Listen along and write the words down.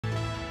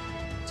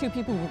Two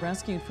people were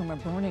rescued from a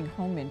burning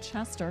home in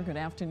Chester. Good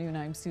afternoon,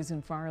 I'm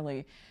Susan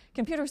Farley.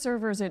 Computer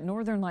servers at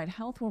Northern Light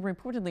Health were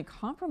reportedly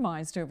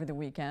compromised over the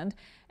weekend,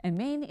 and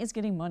Maine is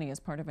getting money as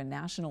part of a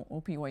national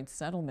opioid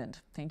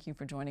settlement. Thank you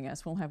for joining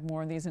us. We'll have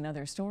more of these and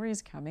other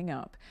stories coming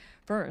up.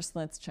 First,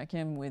 let's check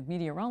in with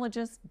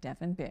meteorologist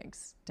Devin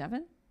Biggs.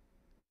 Devin?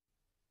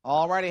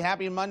 Alrighty,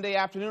 happy Monday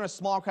afternoon. A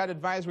small crowd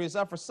advisory is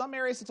up for some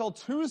areas until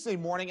Tuesday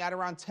morning at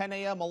around 10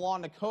 a.m.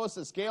 along the coast.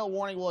 This gale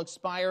warning will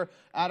expire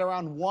at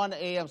around 1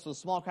 a.m. So the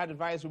small crowd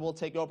advisory will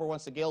take over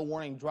once the gale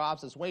warning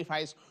drops as wave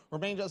heights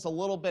remain just a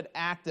little bit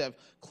active.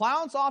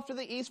 Clouds off to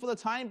the east for the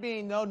time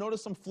being, though.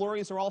 Notice some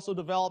flurries are also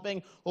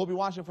developing. We'll be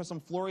watching for some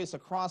flurries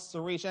across the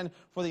region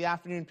for the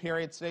afternoon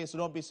period today, so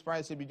don't be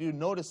surprised if you do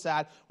notice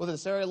that. With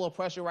this area low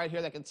pressure right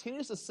here that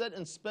continues to sit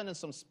and spin in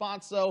some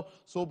spots, though,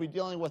 so we'll be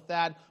dealing with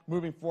that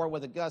moving forward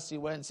with the gusty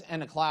winds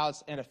and the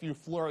clouds and a few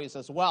flurries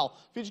as well.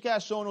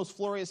 Futurecast showing those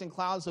flurries and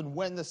clouds and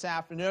wind this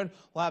afternoon.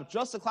 We'll have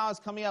just the clouds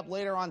coming up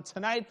later on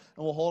tonight,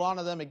 and we'll hold on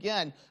to them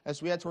again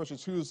as we head towards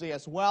Tuesday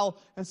as well.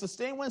 And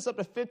sustained winds up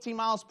to 15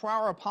 miles per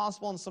hour are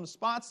possible in some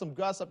spots. Some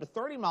gusts up to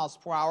 30 miles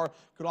per hour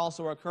could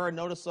also occur.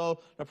 Notice, though,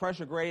 the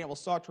pressure gradient will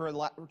start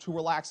to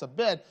relax a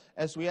bit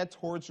as we head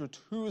towards your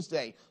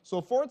Tuesday.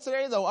 So for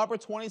today, though, upper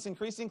 20s,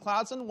 increasing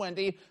clouds and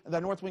windy, and the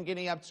north wind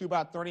getting up to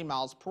about 30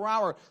 miles per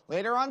hour.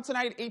 Later on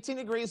tonight, 18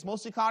 degrees,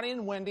 mostly cloudy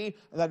and windy,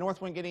 and the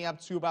north wind getting up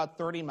to about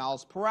 30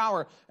 miles per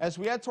hour. As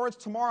we head towards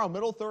tomorrow,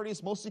 middle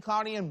 30s, mostly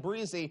cloudy and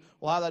breezy.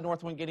 We'll have that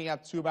north wind getting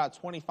up to about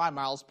 25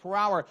 miles per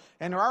hour.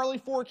 And our early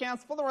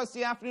forecast for the rest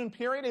of the afternoon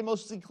period, a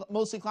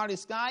mostly cloudy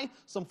sky,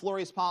 some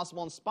flurries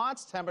possible in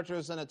spots,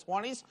 temperatures in the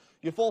 20s.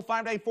 Your full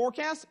 5-day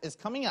forecast is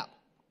coming up.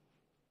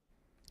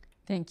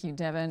 Thank you,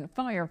 Devin.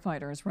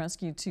 Firefighters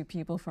rescued two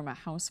people from a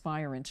house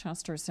fire in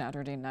Chester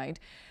Saturday night.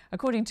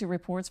 According to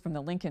reports from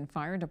the Lincoln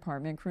Fire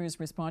Department, crews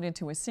responded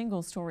to a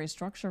single-story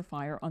structure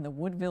fire on the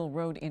Woodville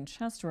Road in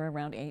Chester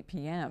around 8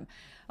 p.m.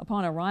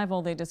 Upon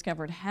arrival, they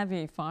discovered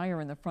heavy fire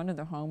in the front of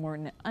the home,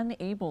 were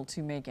unable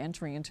to make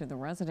entry into the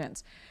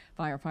residence.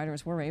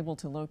 Firefighters were able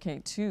to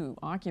locate two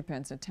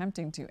occupants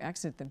attempting to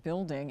exit the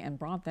building and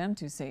brought them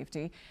to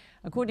safety.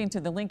 According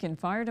to the Lincoln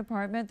Fire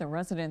Department, the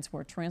residents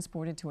were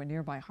transported to a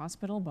nearby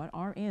hospital but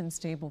are in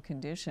stable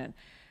condition.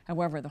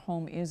 However, the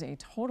home is a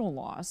total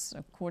loss.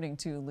 According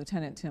to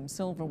Lieutenant Tim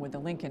Silver with the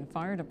Lincoln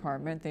Fire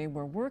Department, they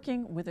were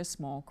working with a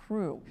small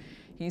crew.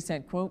 He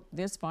said, quote,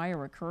 "This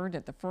fire occurred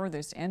at the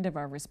furthest end of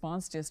our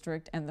response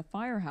district, and the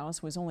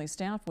firehouse was only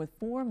staffed with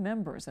 4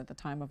 members at the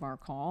time of our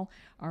call,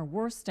 our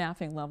worst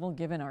staffing level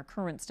given our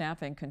current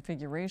staffing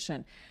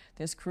configuration.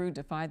 This crew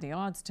defied the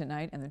odds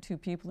tonight, and the 2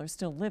 people are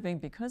still living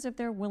because of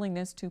their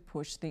willingness to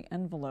push the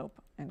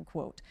envelope," end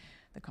quote.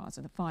 The cause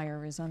of the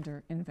fire is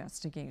under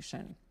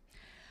investigation.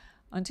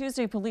 On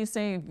Tuesday, police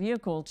say a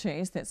vehicle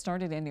chase that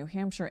started in New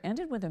Hampshire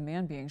ended with a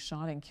man being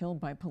shot and killed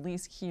by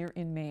police here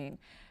in Maine.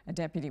 A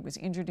deputy was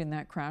injured in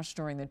that crash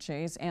during the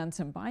chase, and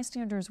some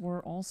bystanders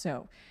were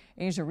also.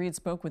 Asia Reed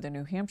spoke with a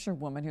New Hampshire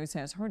woman who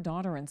says her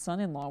daughter and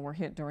son-in-law were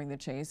hit during the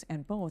chase,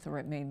 and both are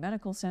at Maine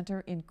Medical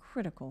Center in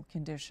critical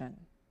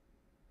condition.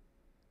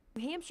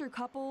 New Hampshire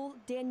couple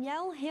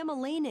Danielle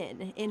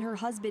Hamalainen and her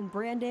husband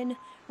Brandon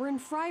were in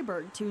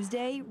Freiburg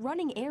Tuesday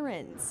running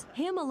errands.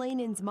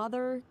 Hamalainen's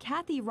mother,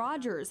 Kathy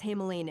Rogers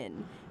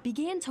Hamalainen,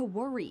 began to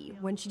worry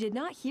when she did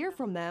not hear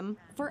from them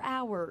for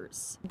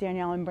hours.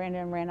 Danielle and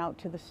Brandon ran out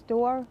to the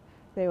store.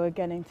 They were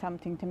getting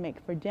something to make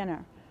for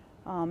dinner.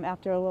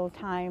 After a little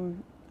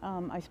time,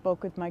 I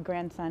spoke with my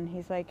grandson.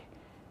 He's like,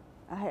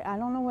 I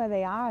don't know where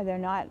they are. They're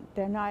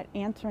not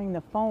answering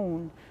the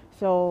phone.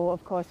 So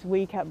of course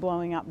we kept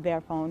blowing up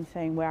their phone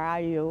saying, "Where are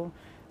you?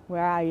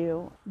 Where are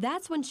you?"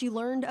 That's when she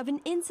learned of an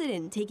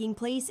incident taking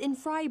place in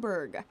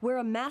Freiburg, where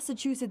a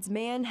Massachusetts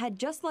man had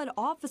just led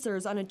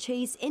officers on a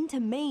chase into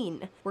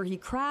Maine, where he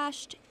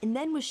crashed and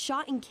then was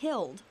shot and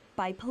killed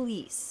by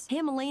police.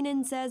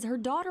 Hamalainen says her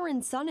daughter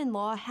and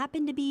son-in-law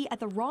happened to be at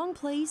the wrong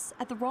place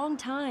at the wrong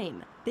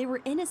time. They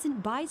were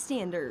innocent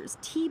bystanders,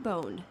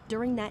 T-boned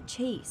during that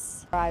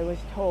chase. I was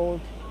told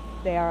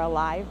they are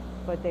alive,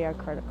 but they are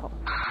critical.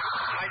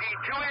 I need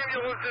 2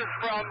 ambulances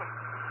from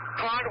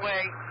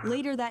Conway.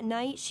 Later that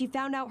night, she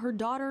found out her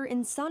daughter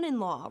and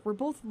son-in-law were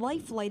both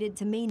life-flighted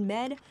to Maine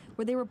Med,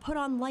 where they were put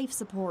on life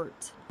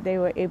support. They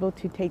were able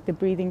to take the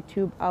breathing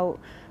tube out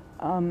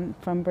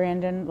from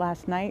Brandon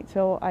last night,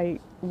 so I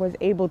was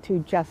able to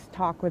just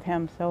talk with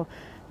him, so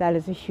that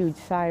is a huge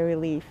sigh of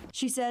relief.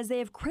 She says they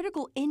have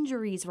critical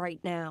injuries right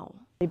now.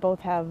 They both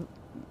have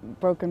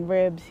broken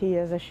ribs. He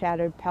has a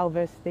shattered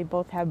pelvis. They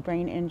both have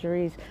brain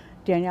injuries.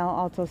 Danielle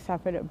also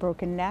suffered a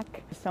broken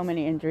neck. So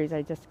many injuries,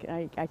 I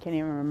can't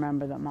even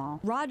remember them all.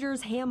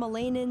 Rogers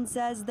Hamalainen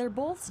says they're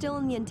both still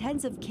in the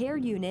intensive care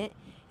unit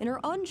and are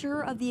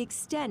unsure of the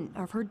extent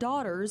of her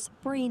daughter's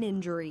brain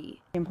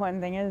injury. The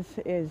important thing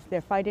is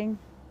they're fighting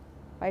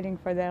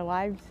for their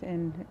lives,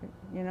 and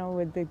you know,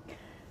 with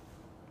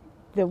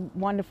the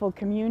wonderful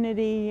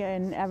community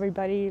and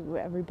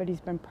everybody's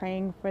been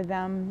praying for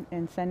them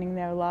and sending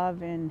their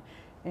love, and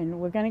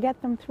we're going to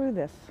get them through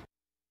this.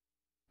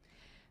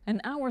 An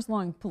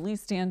hours-long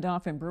police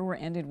standoff in Brewer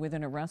ended with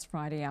an arrest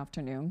Friday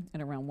afternoon. At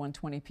around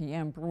 1:20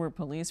 p.m., Brewer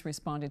police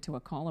responded to a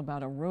call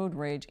about a road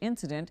rage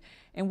incident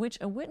in which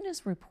a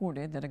witness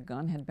reported that a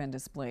gun had been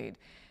displayed.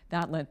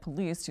 That led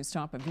police to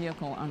stop a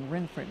vehicle on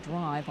Renfret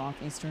Drive off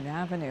Eastern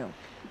Avenue.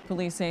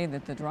 Police say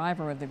that the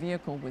driver of the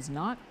vehicle was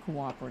not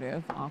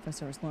cooperative.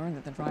 Officers learned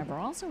that the driver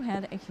also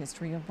had a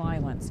history of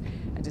violence.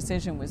 A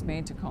decision was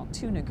made to call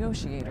 2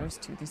 negotiators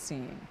to the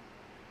scene.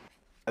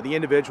 The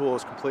individual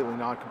is completely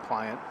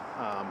non-compliant,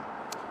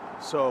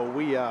 so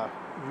we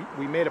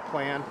made a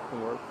plan,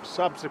 and we're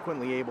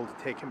subsequently able to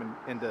take him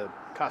into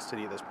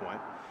custody at this point.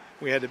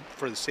 We had to,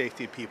 for the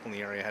safety of people in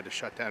the area, had to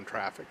shut down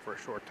traffic for a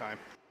short time.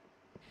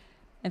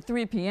 At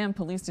 3 p.m.,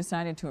 police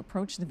decided to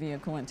approach the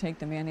vehicle and take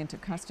the man into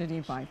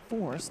custody by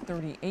force.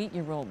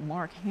 38-year-old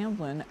Mark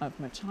Hamblin of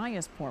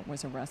Machiasport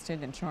was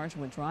arrested and charged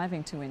with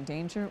driving to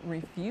endanger,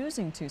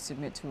 refusing to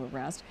submit to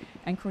arrest,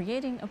 and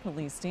creating a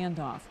police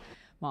standoff.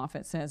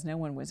 Moffett says no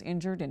one was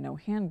injured and no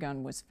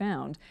handgun was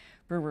found.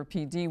 Brewer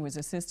PD was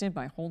assisted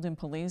by Holden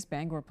Police,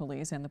 Bangor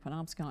Police, and the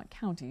Penobscot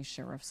County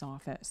Sheriff's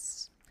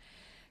Office.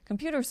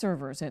 Computer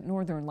servers at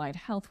Northern Light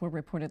Health were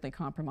reportedly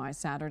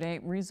compromised Saturday,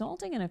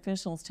 resulting in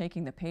officials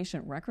taking the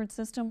patient record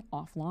system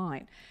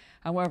offline.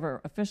 However,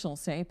 officials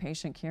say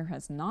patient care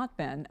has not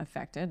been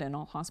affected and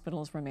all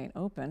hospitals remain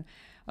open.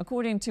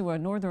 According to a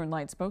Northern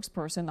Light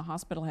spokesperson, the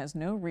hospital has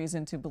no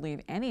reason to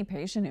believe any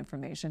patient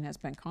information has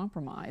been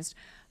compromised.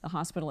 The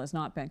hospital has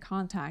not been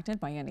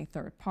contacted by any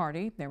third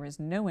party. There is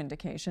no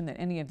indication that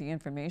any of the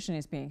information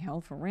is being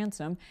held for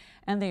ransom,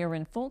 and they are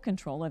in full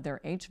control of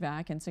their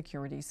HVAC and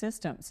security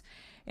systems.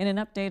 In an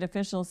update,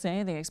 officials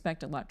say they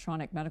expect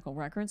electronic medical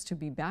records to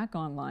be back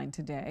online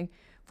today.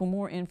 For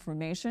more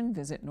information,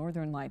 visit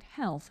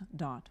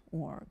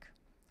northernlighthealth.org.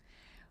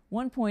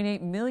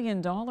 $1.8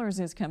 million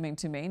is coming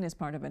to Maine as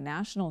part of a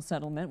national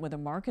settlement with a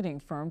marketing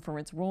firm for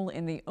its role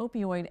in the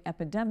opioid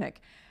epidemic.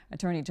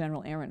 Attorney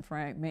General Aaron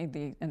Frey made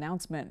the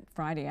announcement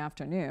Friday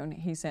afternoon.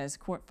 He says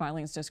court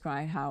filings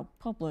describe how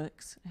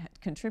Publix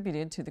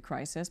contributed to the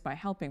crisis by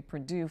helping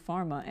Purdue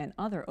Pharma and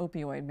other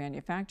opioid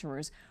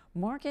manufacturers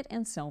market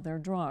and sell their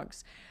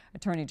drugs.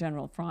 Attorney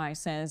General Frey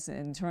says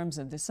in terms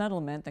of the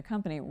settlement, the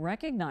company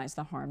recognized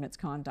the harm its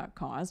conduct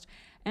caused,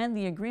 and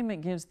the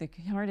agreement gives the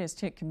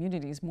hardest hit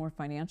communities more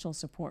financial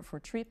support for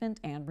treatment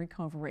and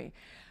recovery.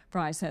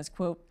 Frey says,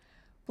 quote,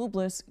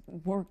 Publix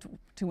worked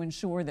to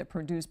ensure that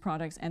Purdue's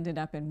products ended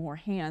up in more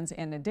hands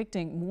and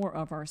addicting more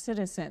of our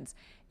citizens.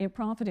 It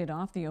profited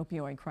off the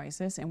opioid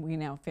crisis and we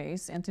now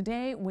face, and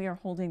today we are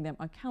holding them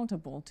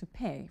accountable to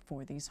pay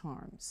for these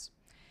harms.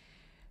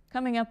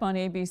 Coming up on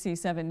ABC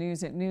 7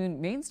 News at noon,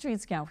 Main Street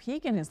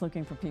Skowhegan is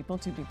looking for people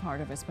to be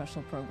part of a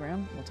special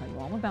program. We'll tell you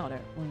all about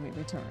it when we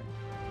return.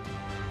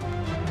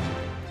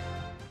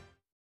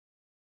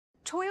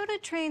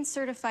 Toyota trains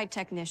certified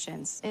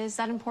technicians. Is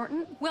that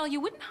important? Well, you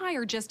wouldn't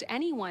hire just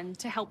anyone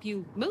to help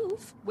you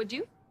move, would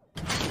you?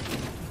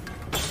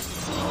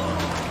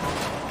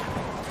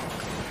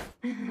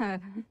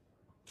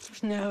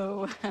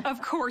 No.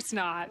 Of course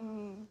not.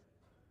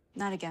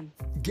 Not again.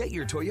 Get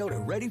your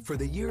Toyota ready for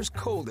the year's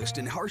coldest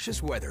and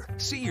harshest weather.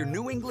 See your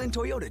New England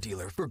Toyota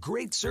dealer for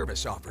great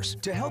service offers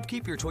to help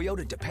keep your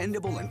Toyota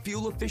dependable and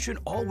fuel efficient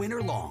all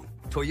winter long.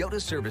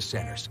 Toyota Service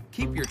Centers.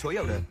 Keep your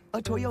Toyota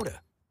a Toyota.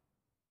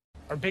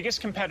 Our biggest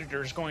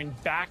competitor is going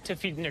back to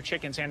feeding their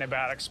chickens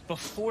antibiotics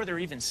before they're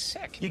even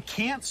sick. You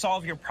can't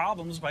solve your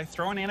problems by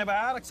throwing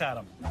antibiotics at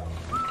them.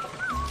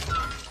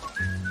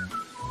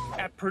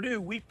 At Purdue,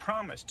 we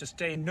promise to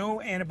stay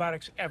no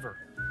antibiotics ever.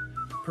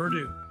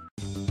 Purdue.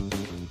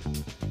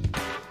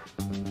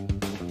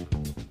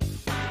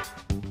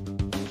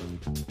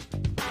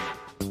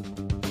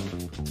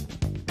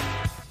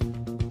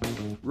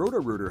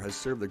 Roto-Rooter has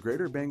served the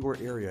greater Bangor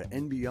area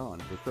and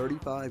beyond for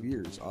 35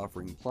 years,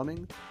 offering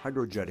plumbing,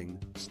 hydrojetting,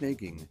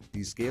 snaking,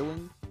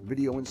 descaling,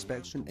 video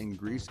inspection, and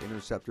grease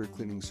interceptor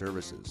cleaning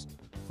services.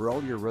 For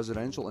all your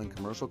residential and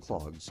commercial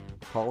clogs,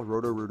 call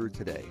Roto-Rooter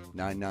today,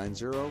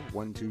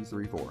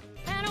 990-1234.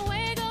 And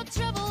away go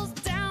troubles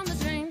down the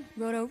drain.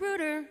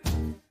 Roto-Rooter.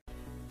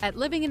 At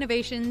Living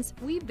Innovations,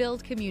 we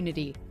build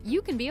community.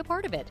 You can be a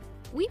part of it.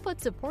 We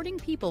put supporting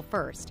people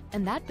first,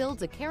 and that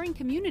builds a caring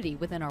community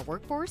within our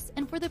workforce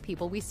and for the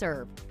people we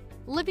serve.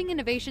 Living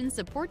Innovations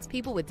supports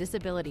people with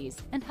disabilities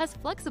and has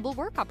flexible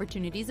work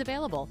opportunities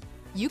available.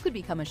 You could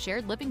become a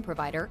shared living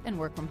provider and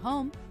work from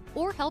home,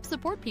 or help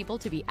support people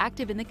to be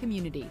active in the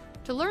community.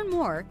 To learn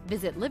more,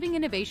 visit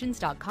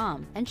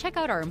livinginnovations.com and check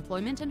out our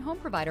employment and home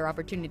provider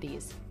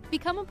opportunities.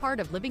 Become a part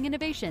of Living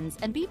Innovations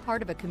and be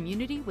part of a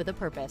community with a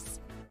purpose.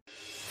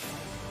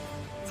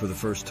 For the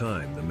first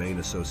time, the Maine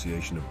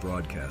Association of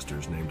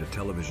Broadcasters named a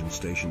television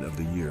station of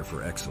the year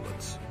for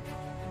excellence.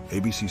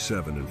 ABC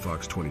 7 and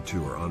Fox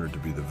 22 are honored to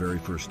be the very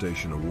first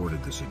station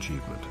awarded this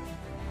achievement.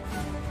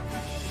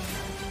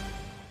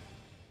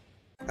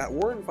 At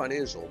Warren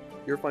Financial,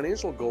 your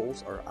financial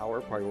goals are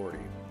our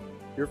priority.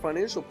 Your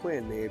financial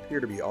plan may appear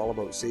to be all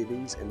about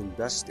savings and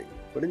investing,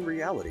 but in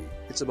reality,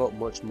 it's about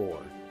much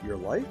more. Your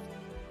life,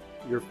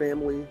 your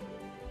family,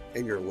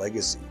 and your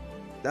legacy.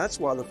 That's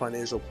why the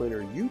financial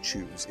planner you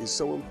choose is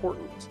so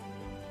important.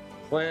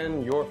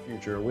 Plan your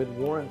future with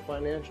Warren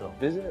Financial.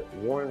 Visit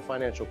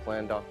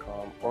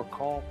warrenfinancialplan.com or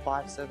call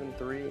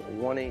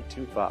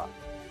 573-1825.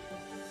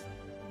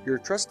 Your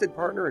trusted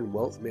partner in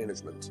wealth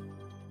management.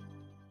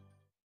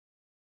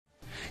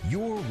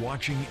 You're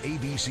watching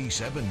ABC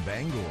 7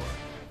 Bangor.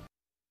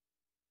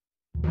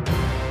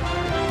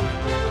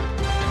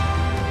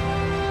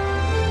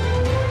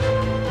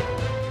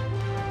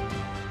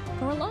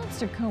 For a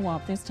lobster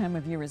co-op, this time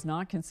of year is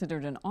not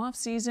considered an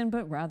off-season,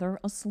 but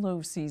rather a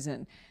slow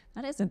season.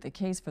 That isn't the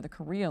case for the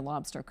Korea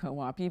Lobster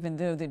Co-op. Even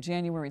though the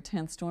January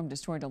 10th storm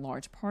destroyed a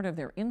large part of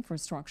their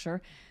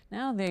infrastructure,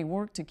 now they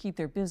work to keep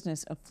their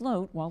business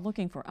afloat while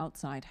looking for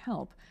outside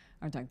help.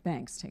 Our Doug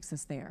Banks takes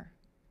us there.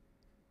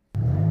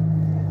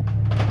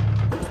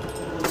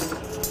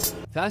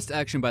 Fast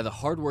action by the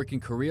hard-working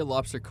Korea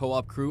Lobster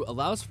Co-op crew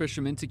allows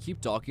fishermen to keep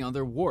docking on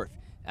their wharf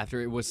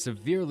after it was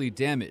severely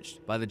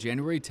damaged by the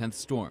January 10th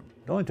storm.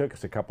 It only took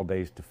us a couple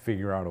days to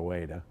figure out a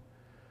way to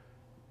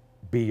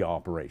be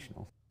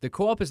operational. The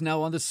co-op is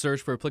now on the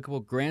search for applicable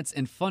grants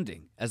and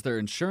funding, as their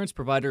insurance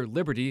provider,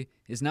 Liberty,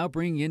 is now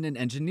bringing in an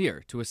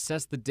engineer to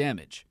assess the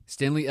damage.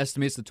 Stanley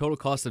estimates the total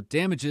cost of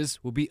damages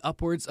will be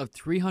upwards of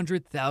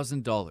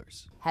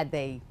 $300,000. Had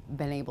they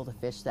been able to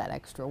fish that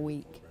extra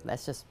week,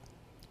 that's just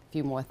a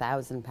few more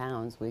 1,000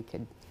 pounds we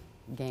could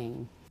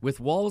gain. With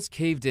walls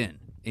caved in,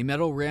 a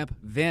metal ramp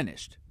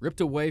vanished, ripped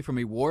away from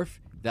a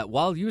wharf that,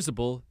 while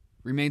usable,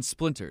 remained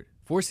splintered,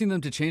 forcing them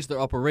to change their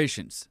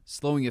operations,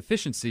 slowing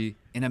efficiency,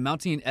 and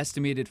amounting an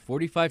estimated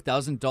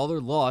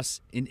 $45,000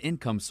 loss in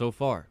income so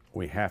far.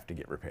 We have to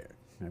get repaired.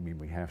 I mean,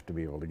 we have to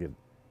be able to get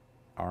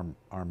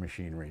our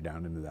machinery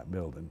down into that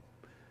building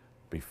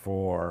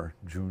before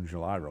June,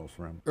 July rolls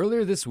around.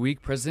 Earlier this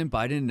week, President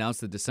Biden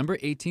announced the December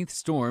 18th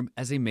storm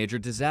as a major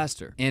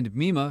disaster, and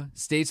MEMA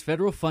states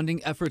federal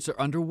funding efforts are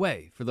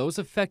underway for those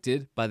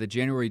affected by the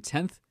January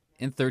 10th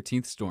and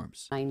 13th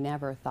storms. I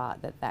never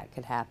thought that that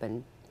could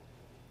happen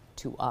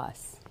to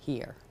us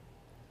here,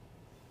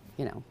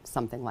 you know,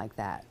 something like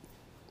that.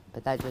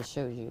 But that just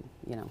shows you,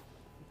 you know,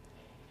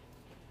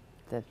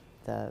 the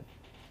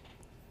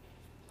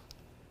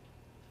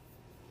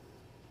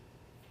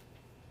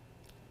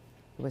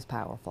it was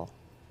powerful.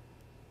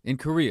 In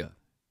Korea,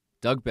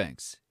 Doug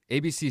Banks,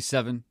 ABC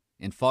 7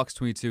 and Fox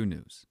 22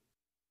 News.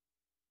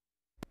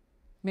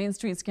 Main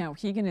Street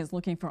Skowhegan is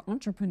looking for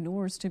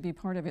entrepreneurs to be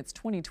part of its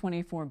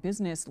 2024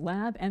 Business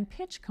Lab and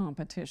Pitch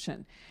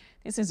Competition.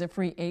 This is a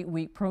free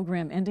 8-week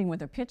program ending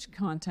with a pitch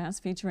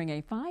contest featuring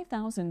a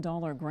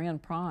 $5,000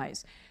 grand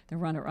prize. The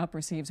runner-up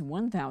receives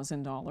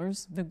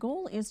 $1,000. The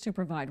goal is to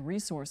provide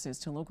resources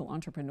to local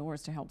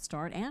entrepreneurs to help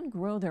start and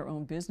grow their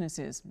own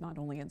businesses, not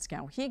only in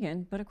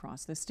Skowhegan, but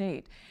across the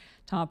state.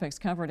 Topics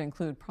covered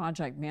include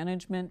project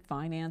management,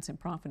 finance and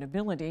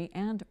profitability,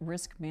 and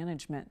risk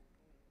management.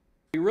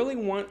 We really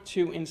want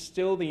to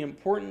instill the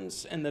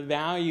importance and the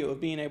value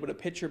of being able to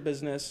pitch your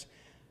business,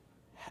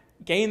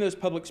 gain those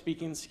public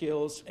speaking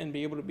skills, and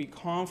be able to be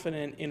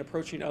confident in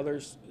approaching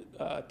others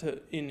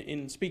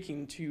in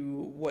speaking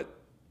to what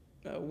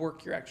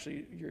work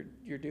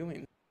you're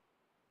doing.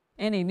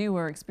 Any new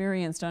or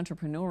experienced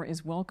entrepreneur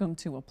is welcome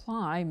to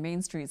apply.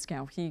 Main Street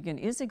Skowhegan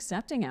is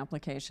accepting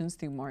applications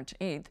through March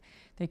 8th.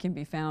 They can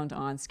be found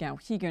on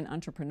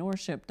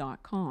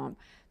skowheganentrepreneurship.com.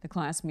 The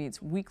class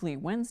meets weekly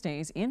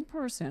Wednesdays in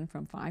person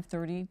from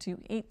 5:30 to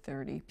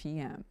 8:30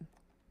 p.m.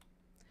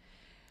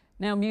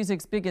 Now,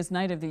 music's biggest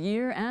night of the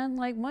year, and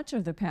like much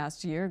of the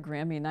past year,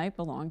 Grammy night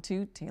belonged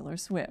to Taylor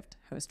Swift.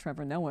 Host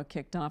Trevor Noah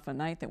kicked off a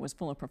night that was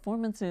full of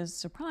performances,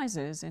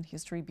 surprises, and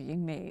history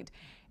being made.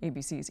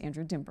 ABC's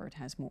Andrew Dimbert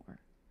has more.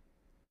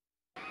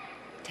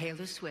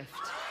 Taylor Swift.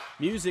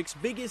 Music's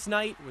biggest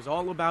night was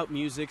all about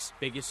music's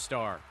biggest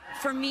star.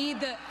 For me,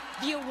 the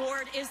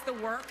award is the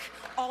work.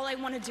 All I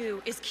want to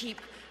do is keep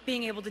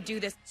being able to do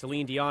this.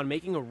 Celine Dion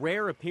making a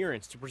rare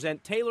appearance to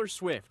present Taylor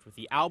Swift with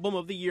the Album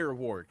of the Year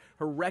award,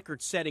 her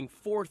record-setting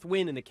 4th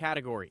win in the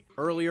category.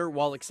 Earlier,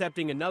 while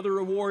accepting another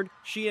award,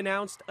 she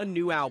announced a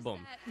new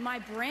album. My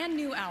brand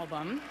new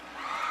album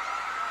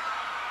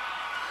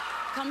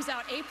comes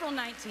out April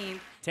 19th.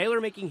 Taylor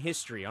making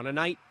history on a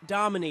night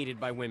dominated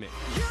by women.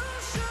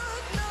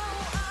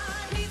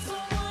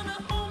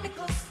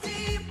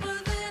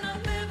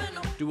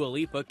 Dua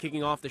Lipa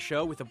kicking off the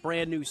show with a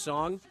brand new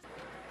song.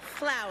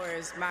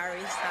 Flowers, Miley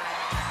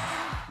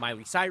Cyrus.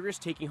 Miley Cyrus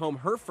taking home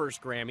her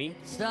first Grammy.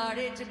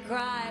 Started to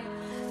cry,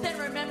 then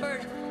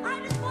remembered, I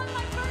just won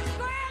my first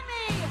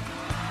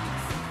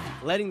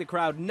Grammy! Letting the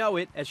crowd know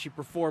it as she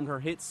performed her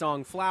hit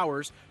song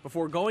Flowers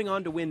before going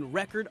on to win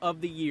Record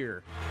of the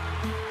Year.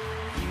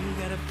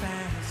 You got a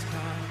fast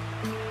car.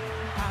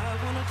 I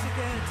want a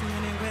ticket to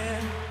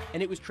anywhere.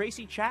 And it was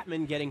Tracy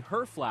Chapman getting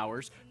her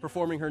flowers,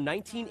 performing her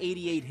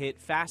 1988 hit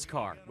Fast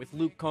Car with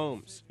Luke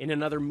Combs. In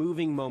another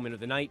moving moment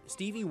of the night,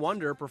 Stevie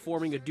Wonder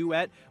performing a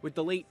duet with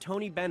the late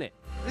Tony Bennett.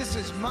 This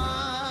is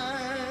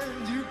mine,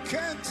 you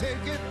can't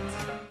take it.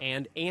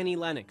 And Annie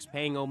Lennox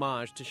paying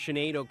homage to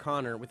Sinead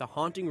O'Connor with a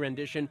haunting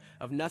rendition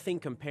of Nothing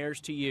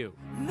Compares to You.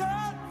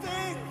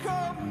 Nothing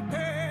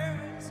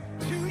compares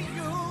to you.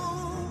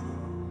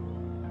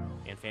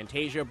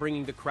 Fantasia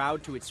bringing the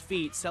crowd to its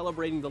feet,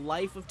 celebrating the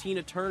life of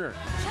Tina Turner.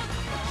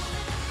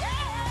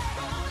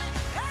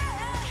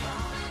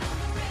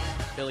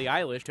 Billie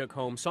Eilish took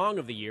home Song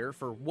of the Year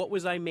for What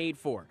Was I Made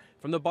For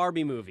from the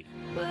Barbie movie.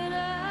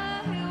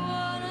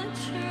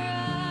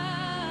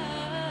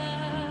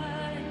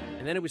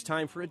 And then it was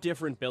time for a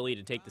different Billie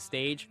to take the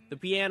stage, The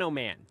Piano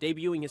Man,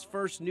 debuting his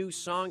first new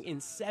song in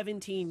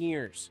 17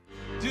 years.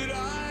 Did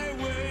I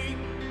wait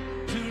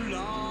too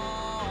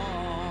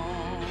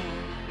long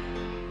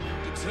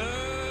to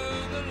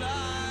turn the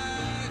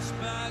lights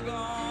back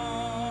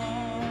on?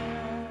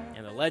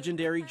 And the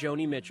legendary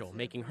Joni Mitchell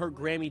making her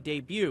Grammy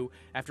debut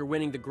after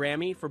winning the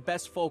Grammy for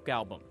Best Folk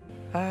Album.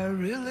 I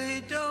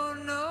really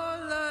don't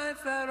know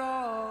life at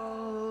all.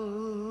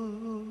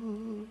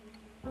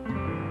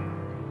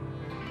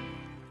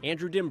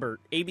 Andrew Dimbert,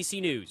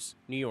 ABC News,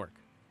 New York.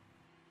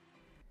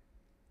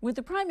 With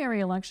the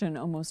primary election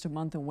almost a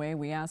month away,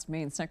 we asked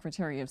Maine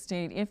Secretary of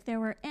State if there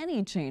were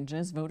any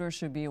changes voters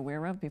should be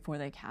aware of before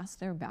they cast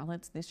their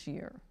ballots this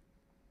year.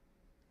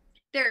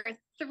 There are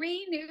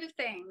 3 new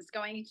things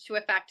going into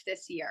effect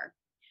this year.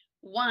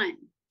 1,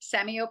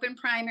 semi-open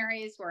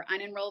primaries where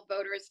unenrolled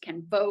voters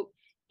can vote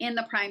in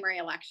the primary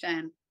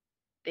election.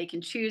 They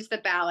can choose the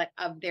ballot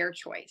of their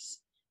choice.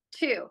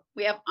 2,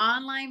 we have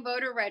online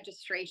voter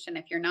registration.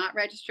 If you're not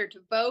registered to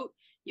vote,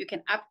 you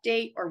can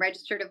update or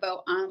register to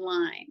vote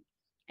online.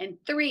 And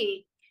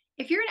 3,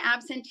 if you're an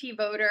absentee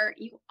voter,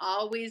 you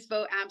always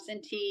vote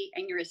absentee,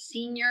 and you're a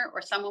senior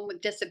or someone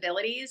with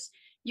disabilities,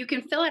 you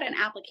can fill out an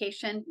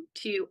application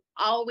to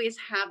always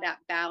have that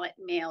ballot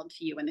mailed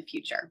to you in the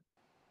future.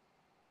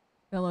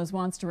 Bellows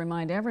wants to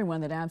remind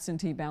everyone that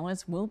absentee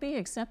ballots will be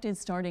accepted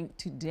starting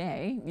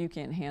today. You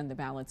can hand the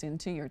ballots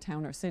into your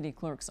town or city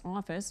clerk's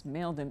office,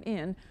 mail them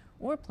in,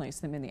 or place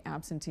them in the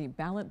absentee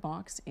ballot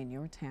box in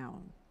your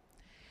town.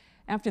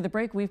 After the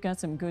break, we've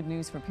got some good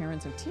news for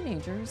parents of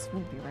teenagers.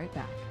 We'll be right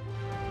back.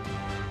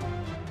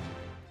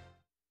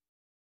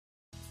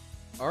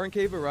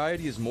 R&K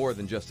Variety is more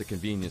than just a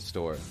convenience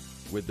store.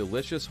 With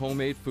delicious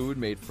homemade food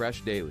made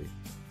fresh daily.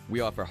 We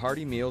offer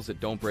hearty meals that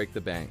don't break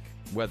the bank.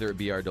 Whether it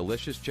be our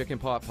delicious chicken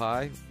pot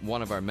pie,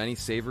 one of our many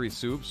savory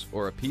soups,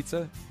 or a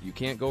pizza, you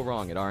can't go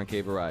wrong at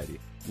R&K Variety.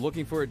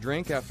 Looking for a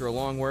drink after a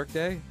long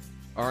workday?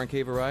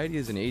 R&K Variety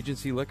is an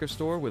agency liquor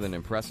store with an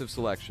impressive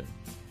selection.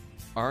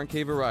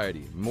 R&K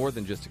Variety, more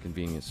than just a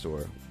convenience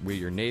store. We're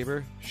your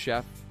neighbor,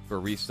 chef,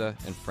 barista,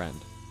 and friend.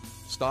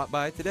 Stop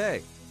by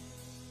today.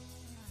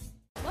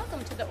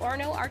 Welcome to the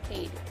Orono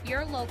Arcade,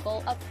 your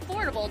local,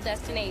 affordable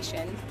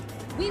destination.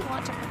 We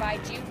want to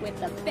provide you with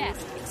the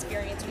best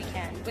experience we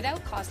can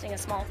without costing a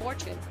small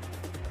fortune.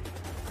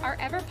 Our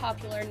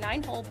ever-popular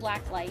 9-hole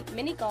blacklight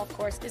mini golf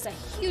course is a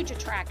huge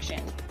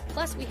attraction.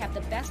 Plus, we have the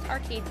best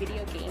arcade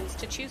video games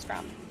to choose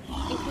from,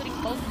 including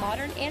both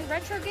modern and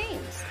retro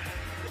games.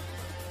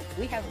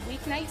 We have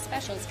weeknight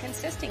specials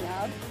consisting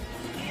of...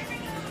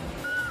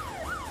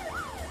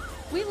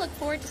 We look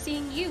forward to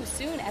seeing you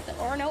soon at the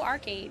Orono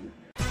Arcade.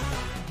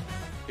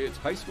 It's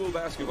high school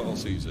basketball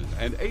season,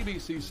 and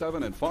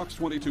ABC7 and Fox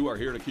 22 are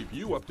here to keep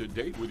you up to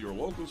date with your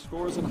local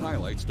scores and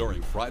highlights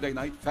during Friday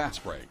Night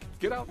Fast Break.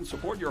 Get out and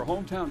support your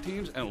hometown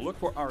teams and look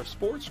for our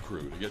sports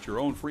crew to get your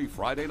own free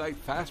Friday Night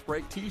Fast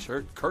Break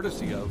t-shirt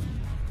courtesy of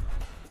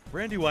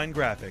Brandywine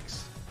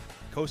Graphics,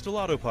 Coastal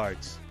Auto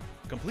Parts,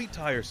 Complete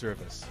Tire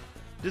Service,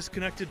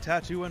 Disconnected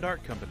Tattoo and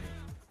Art Company,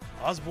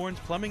 Osborne's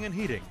Plumbing and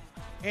Heating,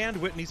 and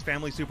Whitney's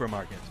Family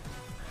Supermarket.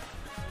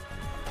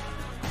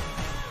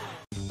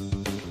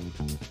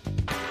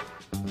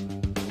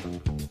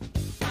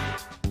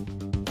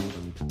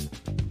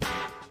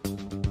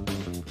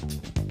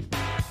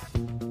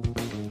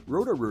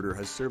 Roto-Rooter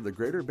has served the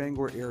greater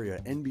Bangor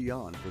area and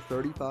beyond for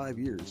 35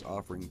 years,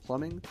 offering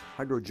plumbing,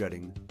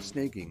 hydrojetting,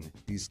 snaking,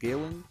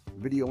 descaling,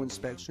 video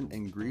inspection,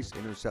 and grease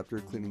interceptor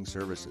cleaning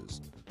services.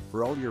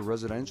 For all your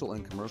residential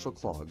and commercial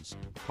clogs,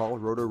 call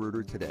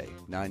Roto-Rooter today,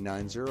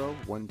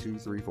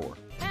 990-1234.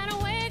 And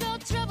away go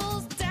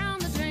troubles down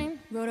the drain.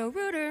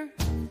 Roto-Rooter.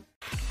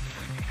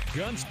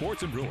 Gun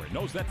Sports and Brewer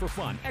knows that for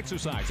fun,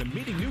 exercise, and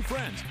meeting new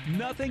friends,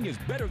 nothing is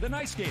better than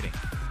ice skating.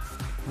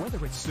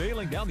 Whether it's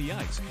sailing down the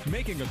ice,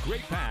 making a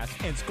great pass,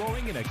 and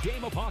scoring in a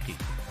game of hockey,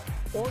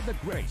 or the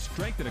great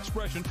strength and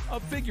expression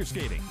of figure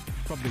skating.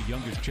 From the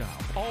youngest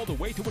child all the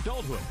way to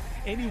adulthood,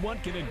 anyone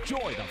can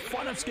enjoy the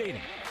fun of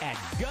skating. At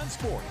Gun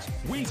Sports,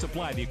 we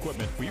supply the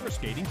equipment for your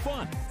skating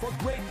fun for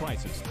great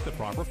prices, the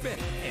proper fit,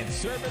 and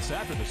service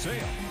after the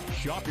sale.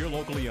 Shop your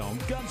locally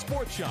owned Gun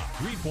Sports Shop,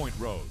 Greenpoint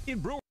Road in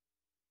Brewer.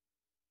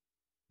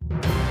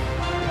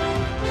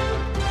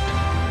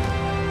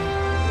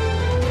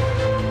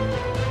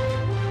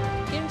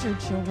 Injured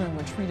children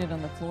were treated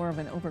on the floor of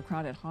an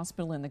overcrowded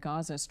hospital in the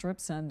Gaza Strip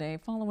Sunday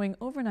following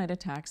overnight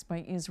attacks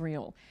by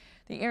Israel.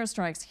 The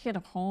airstrikes hit a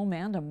home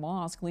and a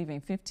mosque,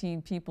 leaving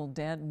 15 people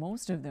dead,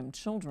 most of them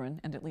children,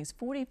 and at least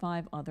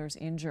 45 others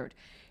injured.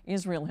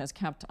 Israel has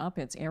kept up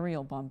its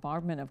aerial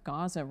bombardment of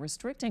Gaza,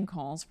 restricting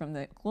calls from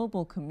the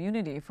global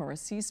community for a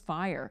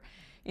ceasefire.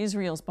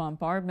 Israel's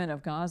bombardment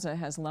of Gaza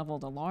has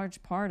leveled a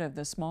large part of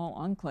the small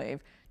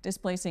enclave,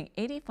 displacing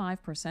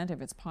 85%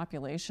 of its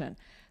population.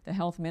 The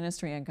health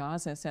ministry in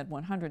Gaza said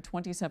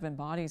 127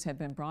 bodies had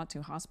been brought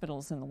to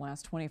hospitals in the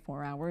last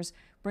 24 hours,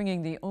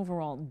 bringing the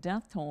overall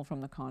death toll from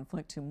the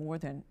conflict to more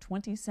than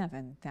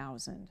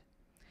 27,000.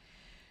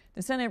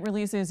 The Senate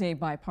releases a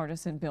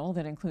bipartisan bill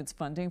that includes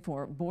funding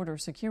for border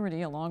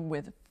security along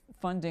with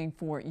funding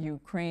for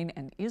Ukraine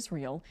and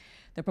Israel.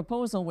 The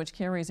proposal, which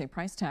carries a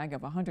price tag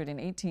of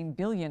 $118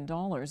 billion,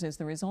 is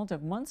the result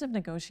of months of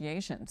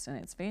negotiations, and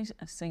it's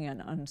facing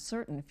an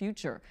uncertain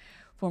future.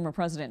 Former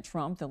President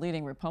Trump, the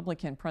leading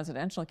Republican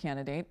presidential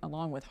candidate,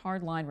 along with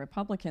hardline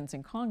Republicans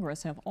in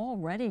Congress, have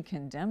already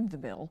condemned the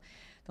bill.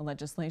 The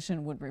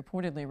legislation would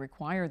reportedly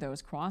require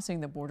those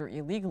crossing the border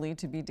illegally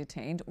to be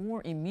detained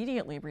or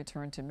immediately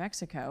returned to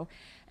Mexico,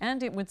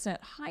 and it would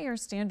set higher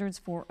standards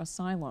for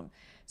asylum.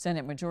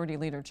 Senate Majority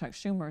Leader Chuck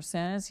Schumer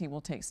says he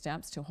will take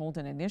steps to hold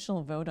an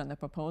initial vote on the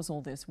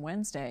proposal this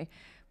Wednesday.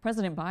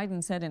 President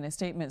Biden said in a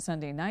statement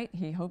Sunday night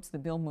he hopes the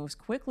bill moves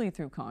quickly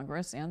through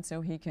Congress and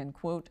so he can,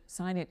 quote,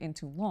 sign it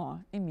into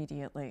law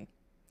immediately.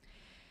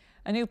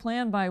 A new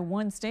plan by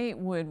one state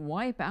would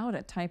wipe out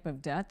a type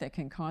of debt that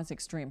can cause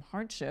extreme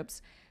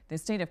hardships. The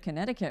state of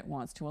Connecticut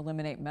wants to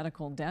eliminate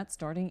medical debt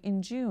starting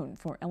in June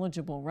for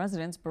eligible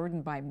residents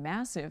burdened by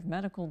massive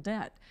medical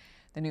debt.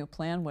 The new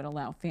plan would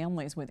allow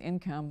families with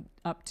income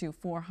up to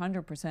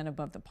 400%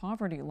 above the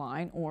poverty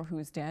line or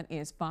whose debt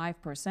is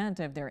 5%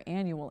 of their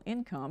annual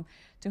income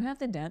to have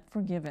the debt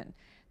forgiven.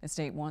 The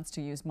state wants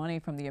to use money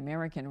from the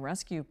American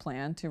Rescue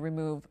Plan to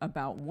remove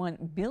about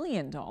 $1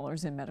 billion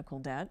in medical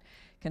debt.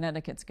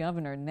 Connecticut's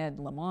Governor Ned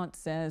Lamont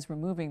says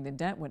removing the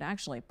debt would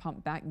actually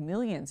pump back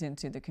millions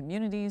into the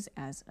communities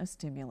as a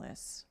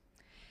stimulus.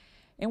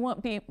 In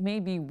what may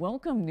be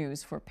welcome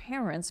news for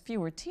parents,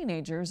 fewer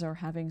teenagers are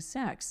having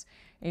sex.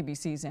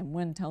 ABC's Em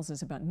Nguyen tells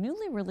us about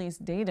newly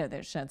released data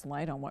that sheds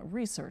light on what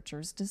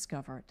researchers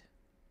discovered.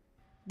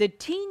 The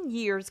teen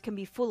years can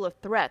be full of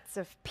threats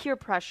of peer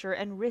pressure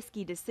and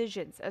risky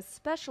decisions,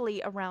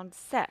 especially around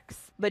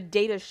sex. But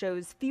data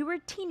shows fewer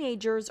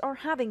teenagers are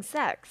having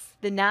sex.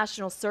 The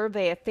National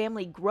Survey of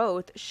Family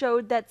Growth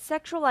showed that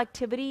sexual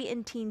activity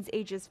in teens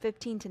ages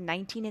 15 to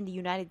 19 in the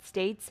United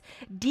States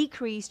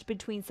decreased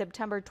between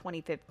September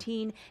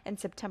 2015 and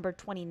September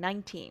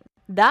 2019.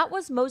 That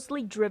was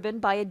mostly driven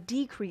by a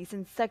decrease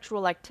in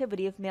sexual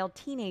activity of male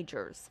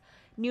teenagers.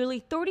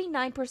 Nearly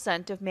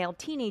 39% of male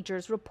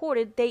teenagers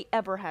reported they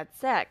ever had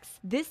sex.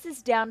 This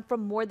is down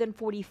from more than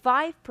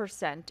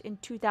 45% in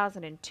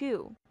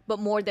 2002. But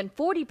more than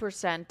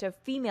 40% of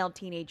female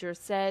teenagers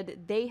said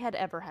they had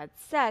ever had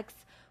sex,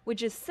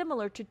 which is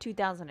similar to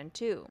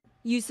 2002.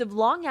 Use of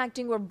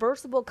long-acting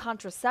reversible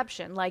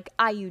contraception like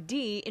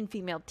IUD in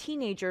female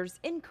teenagers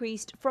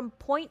increased from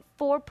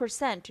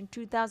 0.4% in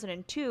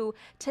 2002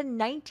 to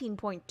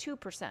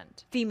 19.2%.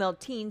 Female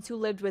teens who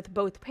lived with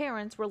both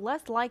parents were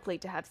less likely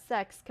to have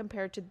sex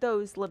compared to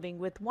those living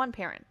with one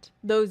parent.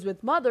 Those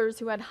with mothers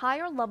who had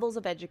higher levels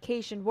of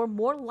education were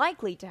more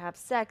likely to have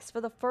sex for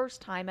the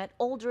first time at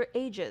older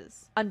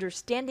ages.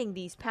 Understanding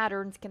these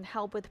patterns can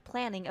help with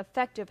planning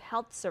effective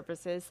health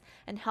services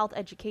and health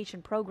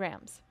education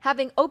programs.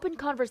 Having open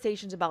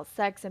conversations about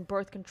sex and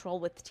birth control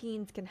with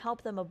teens can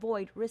help them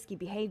avoid risky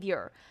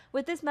behavior.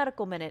 With this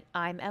Medical Minute,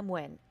 I'm Em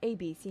Nguyen,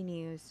 ABC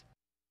News.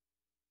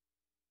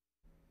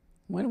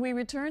 When we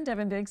return,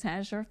 Devin Biggs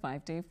has your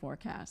 5-day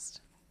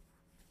forecast.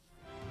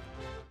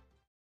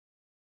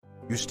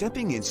 You're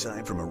stepping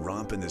inside from a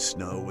romp in the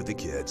snow with the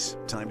kids.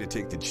 Time to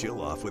take the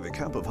chill off with a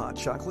cup of hot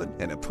chocolate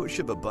and a push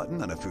of a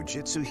button on a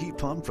Fujitsu heat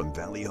pump from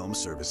Valley Home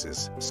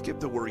Services. Skip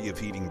the worry of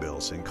heating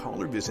bills and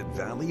call or visit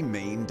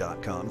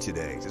valleymaine.com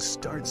today to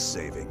start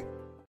saving.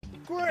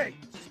 Great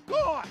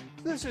Scott!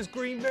 This is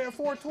Green Bear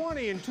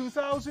 420 in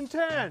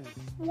 2010.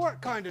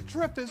 What kind of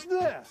trip is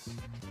this?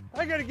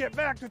 I gotta get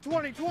back to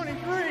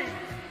 2023.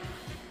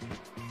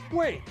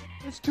 Wait.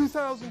 It's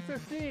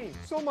 2015.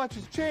 So much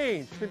has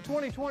changed. In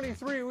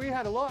 2023, we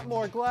had a lot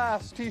more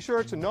glass,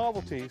 t-shirts, and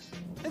novelties.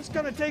 It's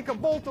gonna take a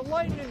bolt of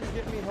lightning to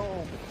get me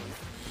home.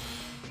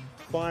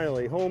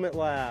 Finally, home at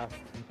last.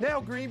 Now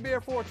Green Bear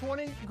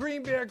 420,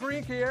 Green Bear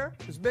Green Care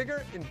is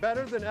bigger and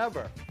better than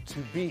ever. To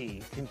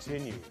be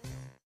continued.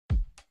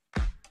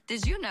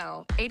 Did you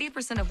know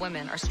 80% of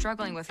women are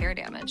struggling with hair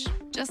damage,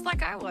 just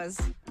like I was?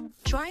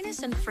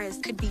 Dryness and frizz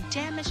could be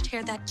damaged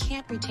hair that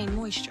can't retain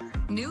moisture.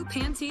 New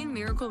Pantene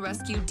Miracle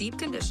Rescue Deep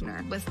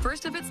Conditioner with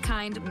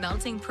first-of-its-kind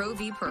melting Pro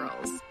V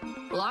pearls.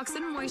 Locks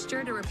in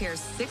moisture to repair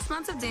 6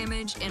 months of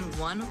damage in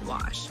one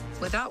wash,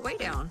 without weigh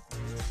down.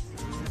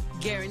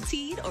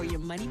 Guaranteed or your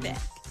money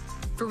back.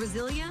 For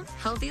resilient,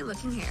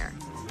 healthy-looking hair.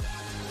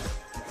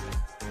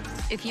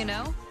 If you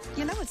know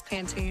it's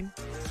Pantene.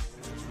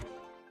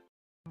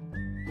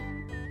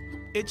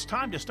 It's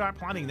time to start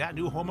planning that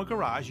new home or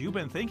garage you've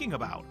been thinking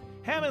about.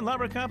 Hammond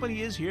Lumber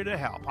Company is here to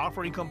help,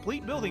 offering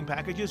complete building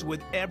packages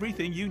with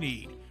everything you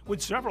need. With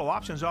several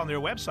options on their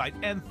website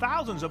and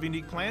thousands of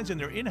unique plans in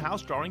their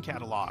in-house drawing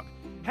catalog,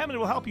 Hammond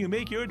will help you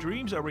make your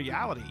dreams a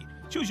reality.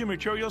 Choose your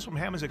materials from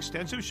Hammond's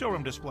extensive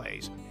showroom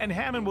displays, and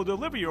Hammond will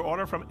deliver your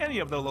order from any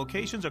of the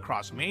locations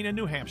across Maine and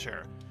New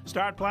Hampshire.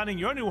 Start planning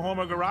your new home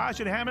or garage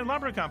at Hammond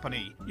Lumber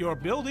Company, your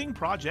building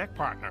project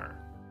partner.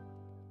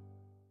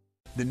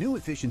 The new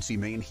Efficiency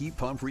Maine heat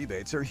pump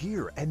rebates are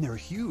here, and they're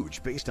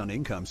huge. Based on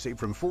income, save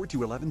from $4,000 to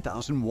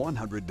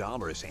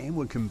 $11,100. And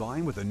when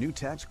combined with the new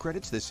tax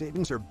credits, the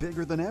savings are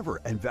bigger than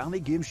ever, and Valley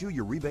gives you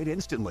your rebate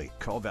instantly.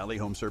 Call Valley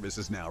Home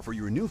Services now for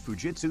your new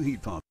Fujitsu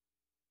heat pump.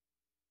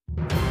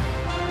 The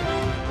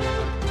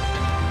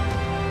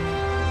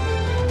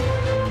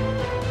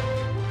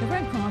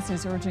Red Cross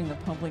is urging the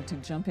public to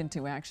jump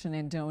into action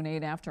and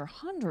donate after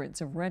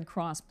hundreds of Red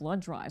Cross blood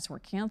drives were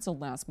canceled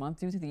last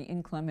month due to the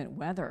inclement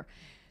weather.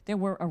 There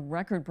were a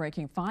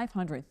record-breaking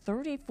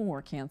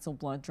 534 canceled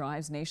blood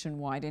drives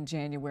nationwide in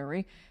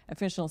January.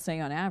 Officials say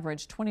on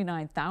average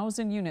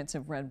 29,000 units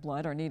of red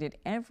blood are needed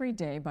every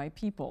day by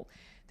people.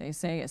 They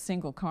say a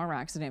single car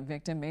accident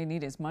victim may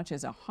need as much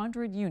as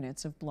 100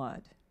 units of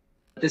blood.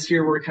 This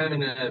year we're kind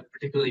of in a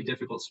particularly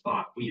difficult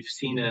spot. We've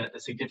seen a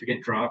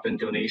significant drop in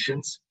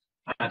donations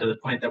to the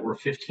point that we're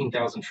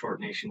 15,000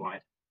 short nationwide.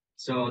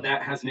 So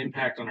that has an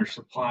impact on our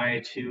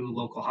supply to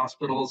local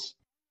hospitals.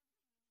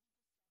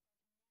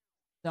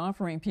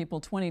 Offering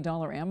people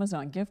 $20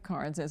 Amazon gift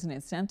cards as an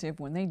incentive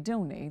when they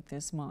donate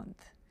this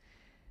month.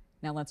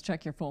 Now let's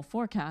check your full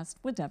forecast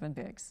with Devin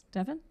Biggs.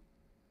 Devin?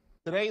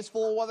 Today's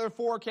full weather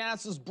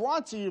forecast is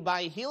brought to you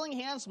by Healing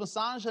Hands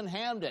Massage in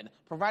Hamden,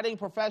 providing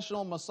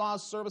professional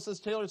massage services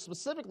tailored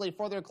specifically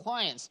for their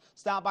clients.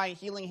 Stop by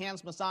Healing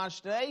Hands Massage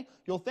today.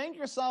 You'll thank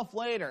yourself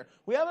later.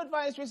 We have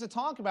advisories to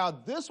talk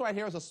about. This right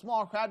here is a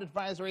small crowd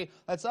advisory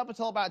that's up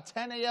until about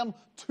 10 a.m.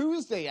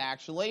 Tuesday,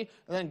 actually.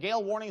 And then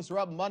gale warnings are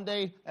up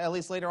Monday, at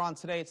least later on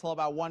today, until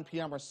about 1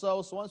 p.m. or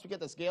so. So once we get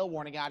this gale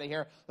warning out of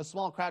here, the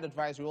small crowd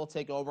advisory will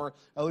take over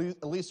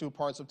at least through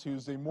parts of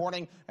Tuesday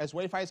morning as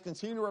wave heights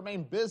continue to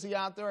remain busy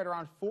out there at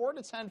around 4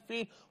 to 10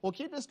 feet. We'll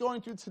keep this going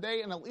through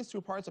today and at least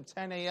through parts of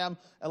 10 a.m.,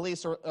 at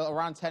least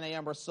around 10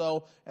 a.m. or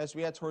so as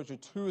we head towards your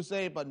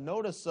Tuesday. But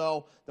notice,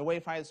 the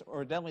wave heights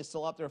are definitely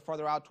still up there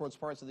farther out towards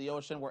parts of the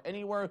ocean where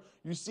anywhere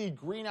you see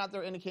green out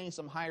there indicating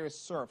some higher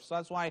surf. So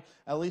that's why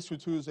at least through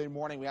Tuesday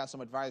morning we have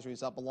some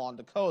advisories up along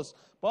the coast.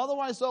 But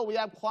otherwise, we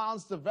have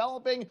clouds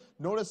developing.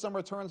 Notice some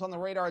returns on the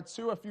radar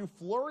too. A few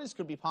flurries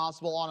could be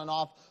possible on and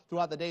off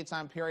throughout the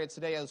daytime period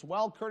today as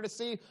well,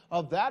 courtesy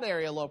of that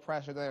area low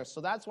pressure there.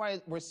 So that's why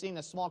we're seeing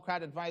the small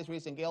crowd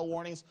advisories and gale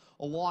warnings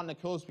along the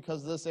coast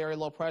because of this area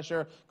low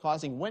pressure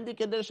causing windy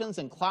conditions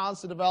and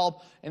clouds to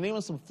develop and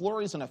even some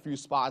flurries in a few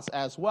spots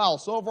as well.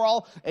 So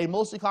overall, a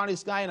mostly cloudy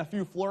sky and a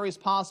few flurries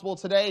possible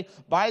today.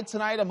 By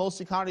tonight, a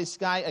mostly cloudy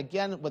sky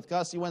again with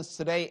gusty winds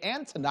today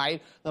and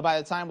tonight. Then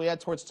by the time we head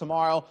towards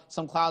tomorrow,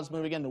 some clouds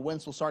moving in. The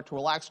winds will start to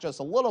relax just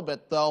a little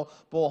bit though,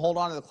 but we'll hold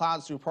on to the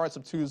clouds through parts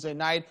of Tuesday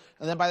night.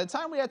 And then by the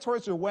time we head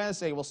towards your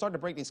Wednesday, we'll start to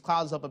break these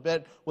clouds up a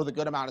bit with a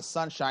good amount of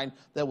sunshine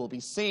that will be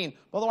seen.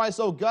 Otherwise,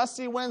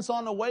 gusty winds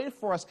on the way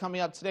for us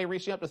coming up today,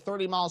 reaching up to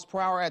 30 miles per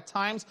hour at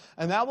times,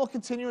 and that will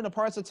continue into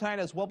parts of tonight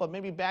as well, but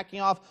maybe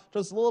backing off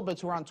just a little bit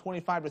to around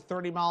 25 to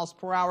 30 miles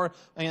per hour,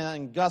 and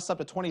then gusts up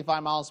to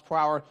 25 miles per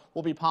hour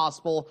will be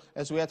possible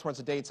as we head towards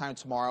the daytime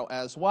tomorrow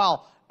as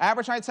well.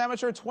 Average high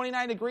temperature,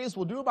 29 degrees.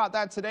 We'll do about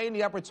that today in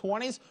the upper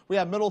 20s. We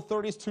have middle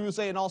 30s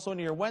Tuesday and also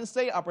into your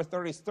Wednesday, upper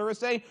 30s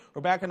Thursday.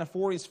 We're back in the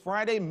 40s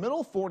Friday,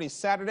 middle 40s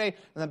Saturday,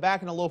 and then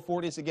back in the low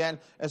 40s again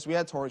as we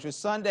head towards your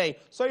Sunday.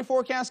 So your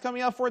forecast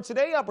coming up for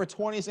today, upper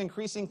 20s,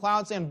 increasing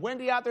clouds and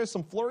windy out there.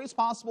 Some flurries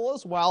possible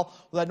as well,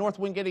 with that north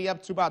wind getting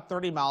up to about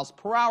 30 miles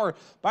per hour.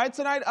 By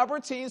tonight, upper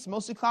teens,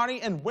 mostly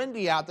cloudy and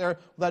windy out there,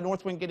 with that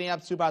north wind getting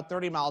up to about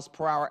 30 miles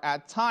per hour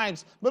at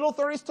times. Middle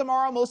 30s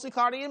tomorrow, mostly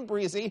cloudy and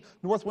breezy,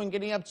 north wind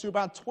getting up to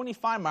about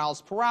 25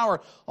 miles per hour.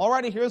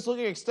 Alrighty, here's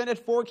looking at extended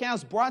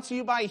forecast brought to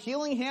you by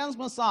Healing Hands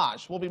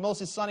Massage. We'll be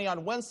mostly sunny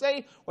on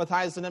Wednesday with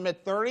highs in the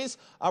mid-30s,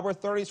 upper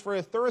 30s for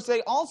your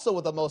Thursday, also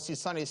with a mostly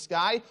sunny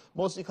sky.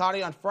 Mostly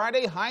cloudy on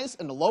Friday, highs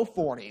in the low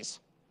 40s.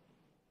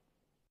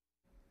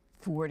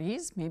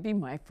 40s, maybe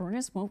my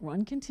furnace won't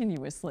run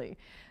continuously.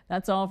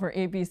 That's all for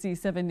ABC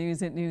 7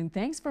 News at noon.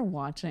 Thanks for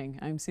watching.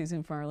 I'm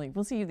Susan Farley.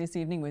 We'll see you this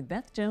evening with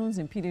Beth Jones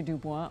and Peter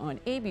Dubois on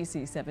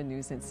ABC 7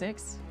 News at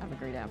 6. Have a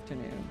great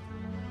afternoon.